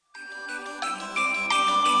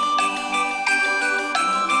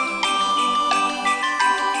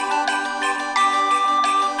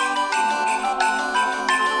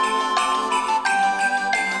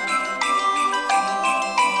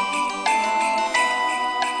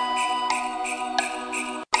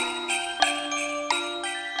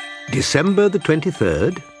December the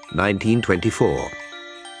 23rd, 1924.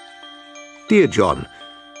 Dear John,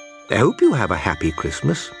 I hope you have a happy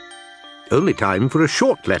Christmas. Only time for a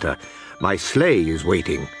short letter. My sleigh is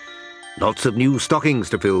waiting. Lots of new stockings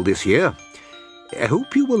to fill this year. I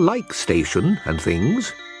hope you will like station and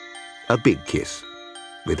things. A big kiss.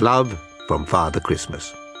 With love, from Father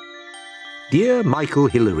Christmas. Dear Michael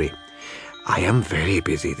Hillary, I am very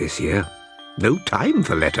busy this year. No time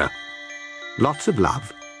for letter. Lots of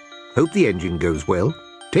love. Hope the engine goes well.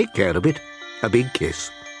 Take care of it. A big kiss.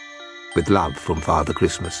 With love, from Father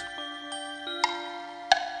Christmas.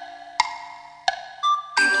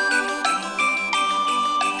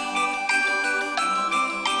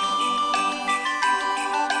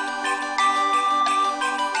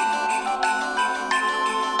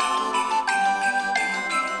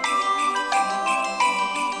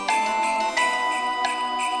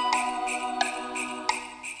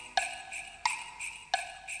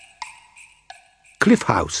 Cliff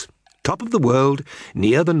House, top of the world,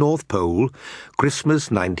 near the North Pole,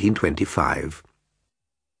 Christmas 1925.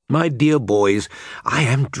 My dear boys, I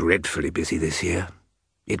am dreadfully busy this year.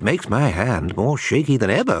 It makes my hand more shaky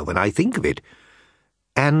than ever when I think of it.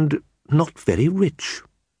 And not very rich.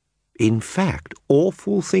 In fact,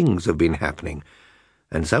 awful things have been happening,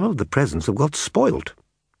 and some of the presents have got spoilt.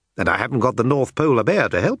 And I haven't got the North Polar Bear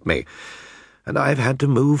to help me. And I've had to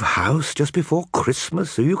move house just before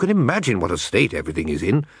Christmas, so you can imagine what a state everything is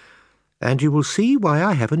in. And you will see why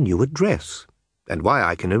I have a new address, and why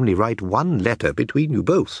I can only write one letter between you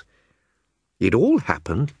both. It all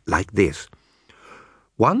happened like this.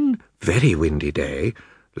 One very windy day,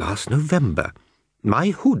 last November,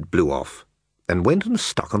 my hood blew off, and went and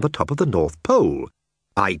stuck on the top of the North Pole.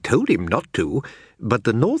 I told him not to, but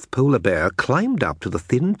the North Polar Bear climbed up to the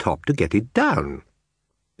thin top to get it down.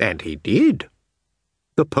 And he did.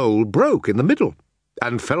 The pole broke in the middle,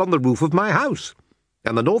 and fell on the roof of my house,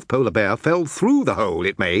 and the North Polar Bear fell through the hole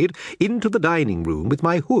it made into the dining room with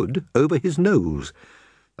my hood over his nose,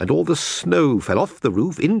 and all the snow fell off the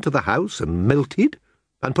roof into the house and melted,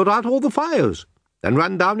 and put out all the fires, and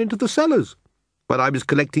ran down into the cellars, where I was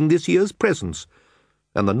collecting this year's presents,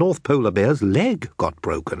 and the North Polar Bear's leg got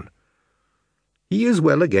broken. He is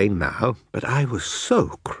well again now, but I was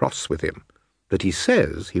so cross with him that he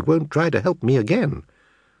says he won't try to help me again.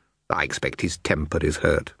 I expect his temper is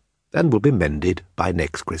hurt, and will be mended by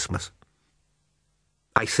next Christmas.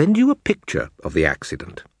 I send you a picture of the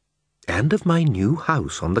accident, and of my new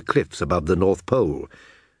house on the cliffs above the North Pole,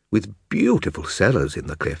 with beautiful cellars in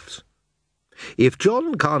the cliffs. If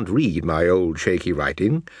John can't read my old shaky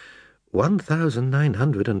writing,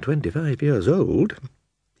 1,925 years old,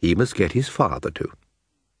 he must get his father to.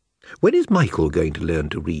 When is Michael going to learn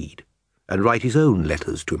to read, and write his own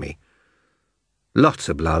letters to me? Lots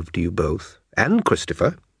of love to you both, and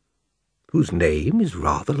Christopher, whose name is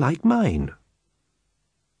rather like mine.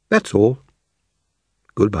 That's all.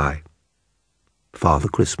 Goodbye. Father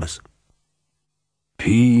Christmas.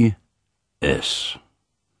 P.S.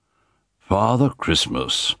 Father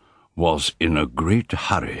Christmas was in a great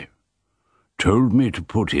hurry. Told me to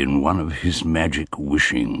put in one of his magic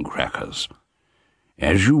wishing crackers.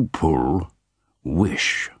 As you pull,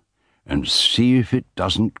 wish, and see if it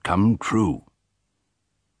doesn't come true.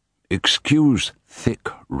 Excuse thick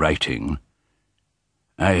writing.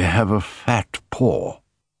 I have a fat paw.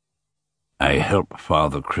 I help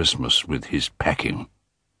Father Christmas with his packing.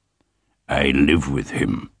 I live with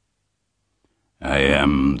him. I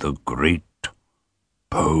am the great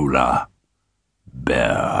Polar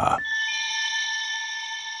Bear.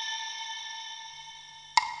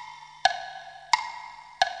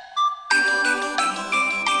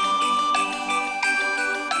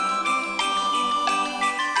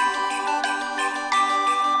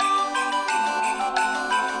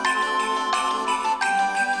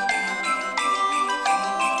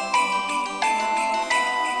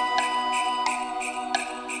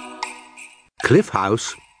 Cliff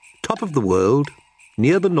House, top of the world,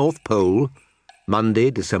 near the North Pole, Monday,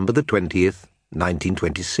 December the 20th,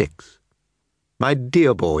 1926. My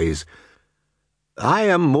dear boys, I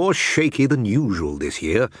am more shaky than usual this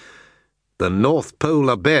year. The North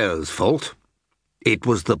Polar Bear's fault. It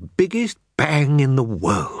was the biggest bang in the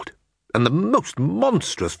world, and the most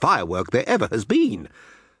monstrous firework there ever has been.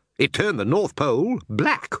 It turned the North Pole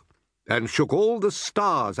black, and shook all the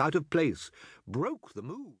stars out of place, broke the moon.